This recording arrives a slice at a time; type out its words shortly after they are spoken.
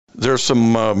There's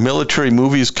some military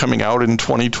movies coming out in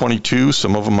 2022.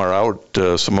 Some of them are out.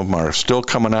 Some of them are still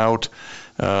coming out.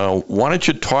 Why don't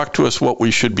you talk to us what we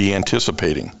should be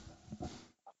anticipating?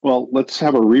 Well, let's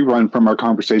have a rerun from our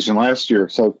conversation last year.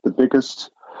 So the biggest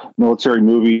military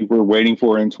movie we're waiting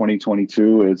for in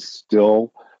 2022 is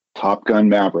still Top Gun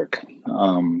Maverick.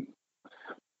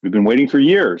 We've been waiting for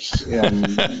years, and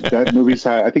that movie's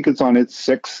I think it's on its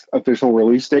 6th official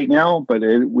release date now, but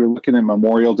we're looking at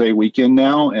Memorial Day weekend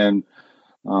now, and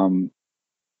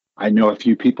I know a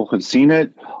few people have seen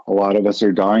it. A lot of us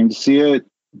are dying to see it.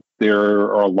 There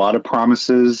are a lot of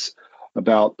promises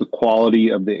about the quality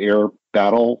of the air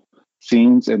battle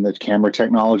scenes and the camera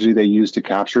technology they use to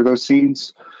capture those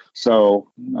scenes. So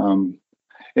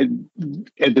at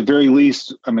the very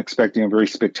least, I'm expecting a very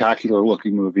spectacular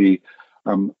looking movie.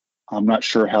 I'm not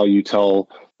sure how you tell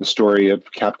the story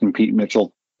of Captain Pete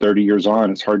Mitchell 30 years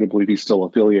on. It's hard to believe he's still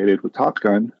affiliated with Top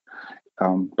Gun,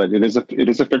 but it is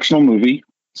a fictional movie.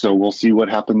 So we'll see what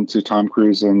happened to Tom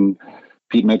Cruise and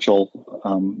Pete Mitchell,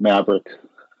 Maverick,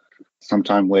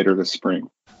 sometime later this spring.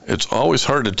 It's always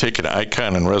hard to take an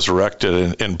icon and resurrect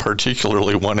it, and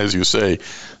particularly one, as you say,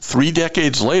 3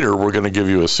 decades later, we're going to give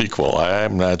you a sequel.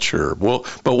 I'm not sure. But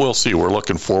we'll see. We're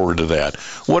looking forward to that.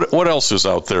 What else is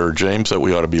out there, James, that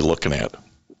we ought to be looking at?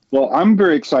 Well, I'm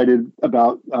very excited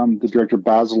about the director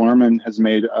Baz Luhrmann has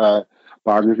made a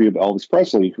biography of Elvis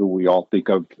Presley, who we all think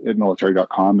of at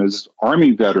military.com as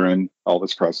Army veteran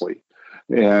Elvis Presley.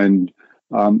 And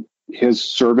his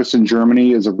service in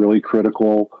Germany is a really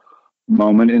critical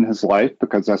moment in his life,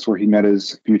 because that's where he met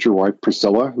his future wife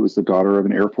Priscilla, who was the daughter of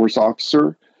an Air Force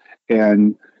officer.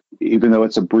 And even though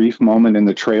it's a brief moment in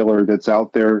the trailer that's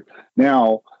out there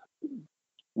now,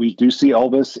 we do see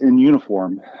Elvis in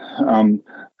uniform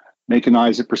making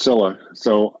eyes at Priscilla.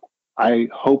 So I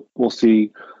hope we'll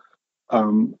see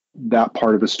that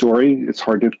part of the story. It's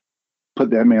hard to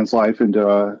put that man's life into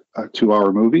a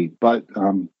 2-hour movie, but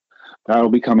that'll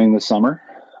be coming this summer.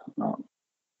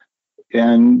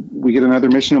 And we get another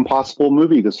Mission Impossible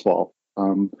movie this fall.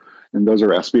 And those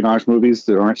are espionage movies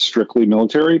that aren't strictly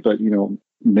military, but,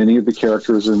 many of the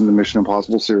characters in the Mission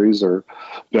Impossible series are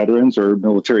veterans or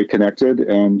military connected.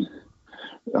 And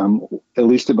at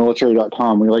least at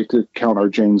military.com, we like to count our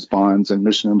James Bonds and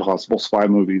Mission Impossible spy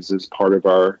movies as part of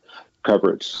our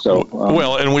coverage. So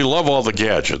well, and we love all the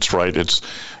gadgets, right? It's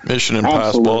Mission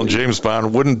Impossible absolutely. And James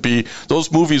Bond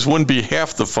those movies wouldn't be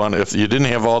half the fun if you didn't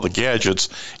have all the gadgets,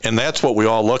 and that's what we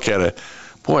all look at it.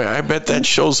 Boy, I bet that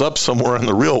shows up somewhere in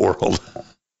the real world.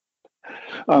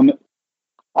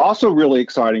 Also really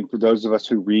exciting for those of us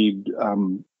who read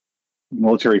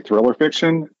military thriller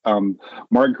fiction.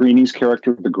 Mark Greeny's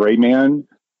character, the Gray Man,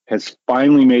 has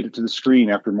finally made it to the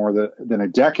screen after more than a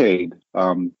decade.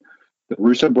 The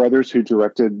Russo brothers, who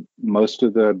directed most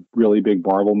of the really big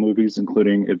Marvel movies,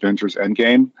 including Avengers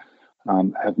Endgame,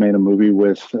 have made a movie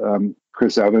with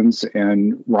Chris Evans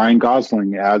and Ryan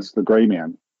Gosling as the Gray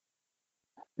Man.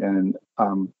 And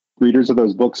readers of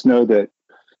those books know that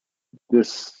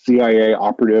this CIA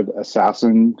operative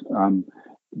assassin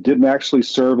didn't actually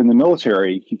serve in the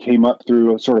military. He came up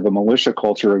through sort of a militia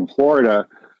culture in Florida.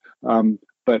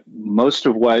 But most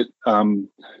of what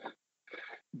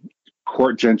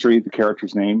Court Gentry, the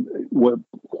character's name,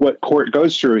 what Court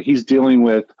goes through, he's dealing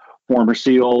with former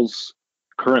SEALs,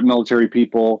 current military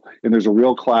people, and there's a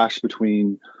real clash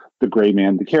between the Gray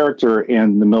Man, the character,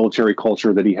 and the military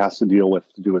culture that he has to deal with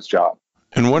to do his job.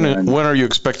 And when are you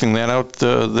expecting that out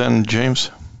then,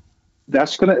 James? That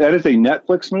is a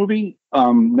Netflix movie.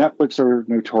 Netflix are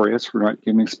notorious for not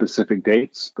giving specific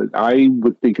dates, but I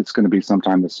would think it's going to be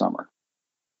sometime this summer.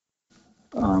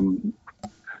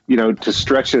 To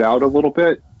stretch it out a little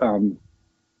bit,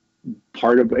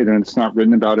 part of it, and it's not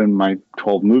written about in my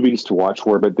 12 movies to watch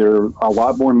for, but there are a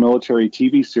lot more military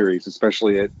TV series,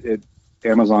 especially at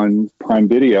Amazon Prime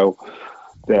Video,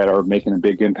 that are making a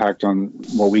big impact on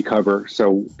what we cover.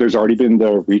 So there's already been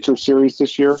the Reacher series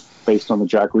this year based on the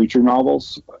Jack Reacher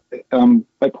novels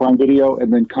at Prime Video.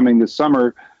 And then coming this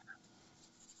summer,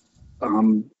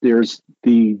 there's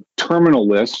the Terminal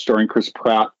List starring Chris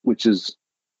Pratt, which is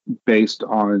based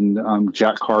on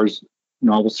Jack Carr's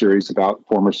novel series about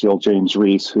former SEAL James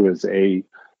Reese, who is a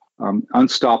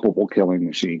unstoppable killing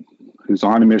machine, who's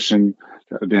on a mission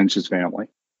to avenge his family.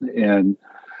 And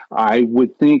I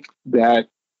would think that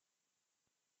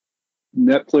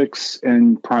Netflix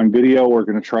and Prime Video are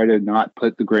going to try to not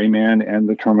put the Gray Man and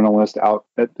the Terminal List out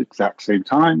at the exact same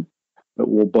time, but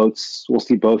we'll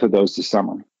see both of those this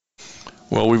summer.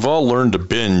 Well, we've all learned to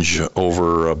binge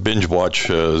watch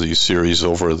these series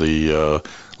over the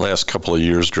last couple of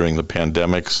years during the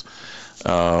pandemic's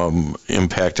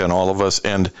impact on all of us.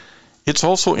 And It's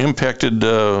also impacted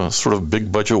sort of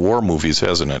big budget war movies,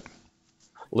 hasn't it?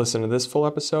 Listen to this full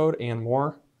episode and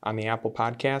more on the Apple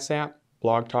Podcasts app,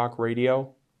 Blog Talk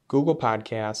Radio, Google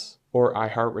Podcasts, or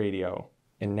iHeartRadio.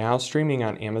 And now streaming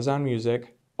on Amazon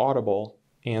Music, Audible,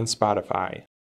 and Spotify.